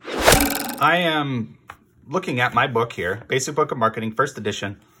I am looking at my book here, Basic Book of Marketing, first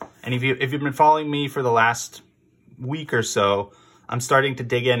edition. And if you've been following me for the last week or so, I'm starting to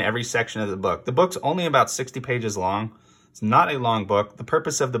dig in every section of the book. The book's only about 60 pages long. It's not a long book. The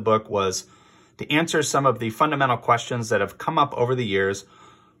purpose of the book was to answer some of the fundamental questions that have come up over the years.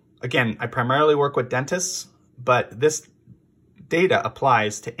 Again, I primarily work with dentists, but this data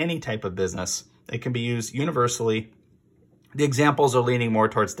applies to any type of business. It can be used universally. The examples are leaning more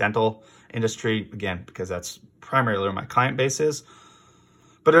towards dental industry, again, because that's primarily where my client base is.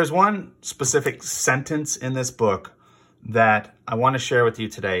 But there's one specific sentence in this book that I want to share with you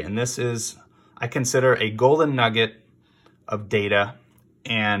today. And this is, I consider, a golden nugget of data.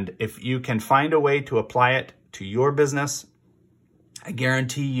 And if you can find a way to apply it to your business, I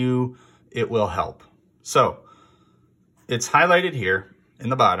guarantee you it will help. So it's highlighted here in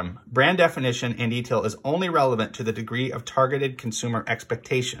the bottom. Brand definition and detail is only relevant to the degree of targeted consumer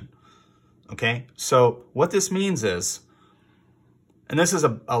expectation. Okay, so what this means is, and this is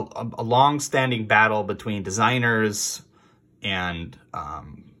a long-standing battle between designers and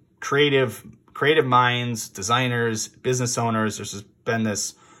creative minds, designers, business owners. There's been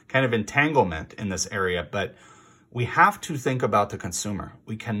this kind of entanglement in this area, but we have to think about the consumer.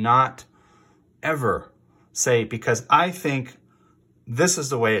 We cannot ever say, because I think this is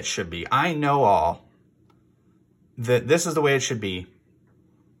the way it should be. I know all that this is the way it should be.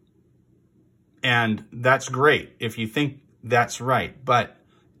 And that's great if you think that's right. But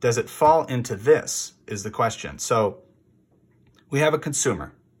does it fall into this is the question. So we have a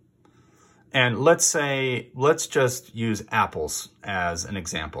consumer. And let's just use apples as an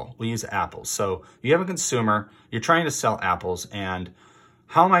example. We use apples. So you have a consumer, you're trying to sell apples. And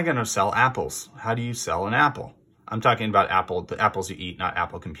how am I going to sell apples? How do you sell an apple? I'm talking about the apples you eat, not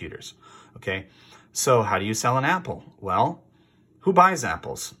Apple computers. Okay. So how do you sell an apple? Well, who buys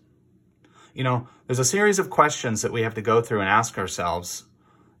apples? You know, there's a series of questions that we have to go through and ask ourselves,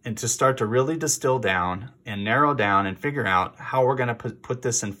 and to start to really distill down and narrow down and figure out how we're going to put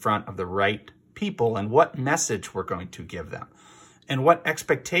this in front of the right people and what message we're going to give them and what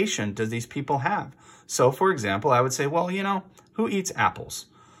expectation do these people have. So, for example, I would say, well, you know, who eats apples?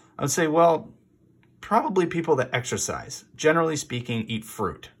 I would say, well, probably people that exercise, generally speaking, eat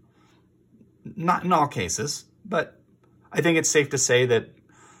fruit. Not in all cases, but I think it's safe to say that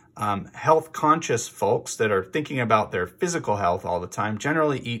health-conscious folks that are thinking about their physical health all the time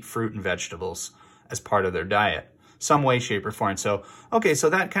generally eat fruit and vegetables as part of their diet, some way, shape, or form. So, okay, so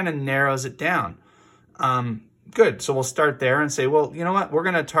that kind of narrows it down. Good. So we'll start there and say, well, you know what? We're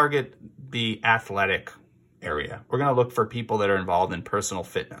going to target the athletic area. We're going to look for people that are involved in personal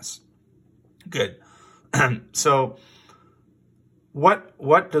fitness. Good. So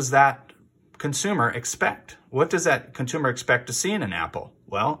what does that consumer expect? What does that consumer expect to see in an apple?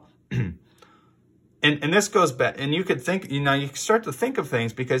 Well, and this goes back, and you could think, you start to think of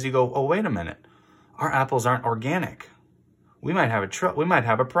things because you go, oh, wait a minute, our apples aren't organic. We might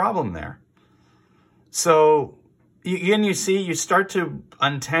have a problem there. So you start to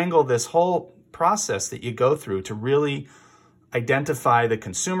untangle this whole process that you go through to really identify the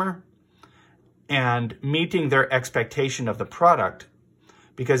consumer and meeting their expectation of the product.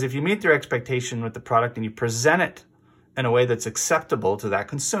 Because if you meet their expectation with the product and you present it in a way that's acceptable to that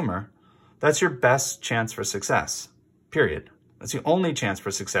consumer, that's your best chance for success, period. That's the only chance for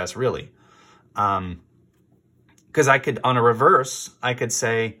success, really. Because on a reverse, I could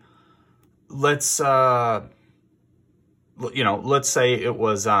say, let's say it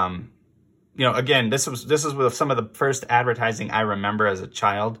was, again, this was with some of the first advertising I remember as a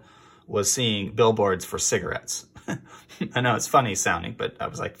child was seeing billboards for cigarettes. I know it's funny sounding, but I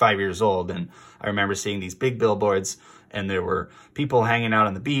was like 5 years old, and I remember seeing these big billboards, and there were people hanging out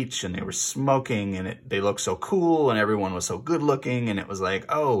on the beach, and they were smoking, and they looked so cool, and everyone was so good looking, and it was like,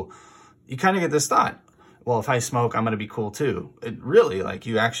 oh, you kind of get this thought, well, if I smoke, I'm going to be cool too. It really, like,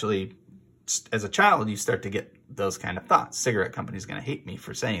 you actually, as a child, you start to get those kind of thoughts. Cigarette company's going to hate me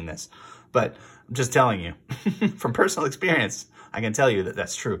for saying this, but I'm just telling you from personal experience, I can tell you that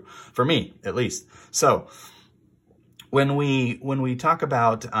that's true for me, at least. So when we talk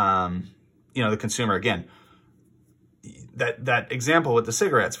about, the consumer, again, that example with the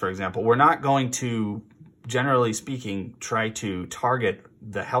cigarettes, for example, we're not going to, generally speaking, try to target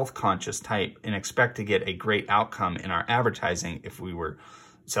the health conscious type and expect to get a great outcome in our advertising if we were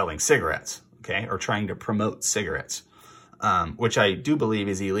selling cigarettes, okay, or trying to promote cigarettes, which I do believe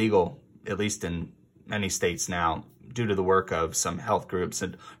is illegal, at least in many states now, due to the work of some health groups.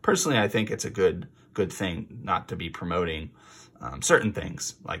 And personally, I think it's a good thing not to be promoting certain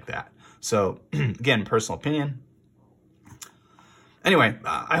things like that. So again, personal opinion. Anyway,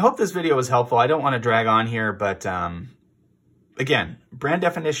 I hope this video was helpful. I don't want to drag on here, but again, brand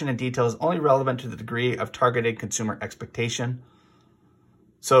definition and detail is only relevant to the degree of targeted consumer expectation.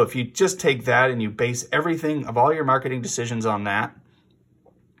 So if you just take that and you base everything of all your marketing decisions on that,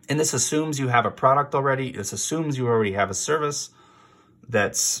 and this assumes you have a product already, this assumes you already have a service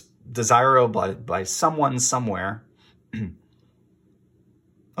that's desirable by someone somewhere.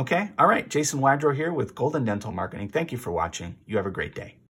 Okay, all right, Jason Wadrow here with Golden Dental Marketing. Thank you for watching. You have a great day.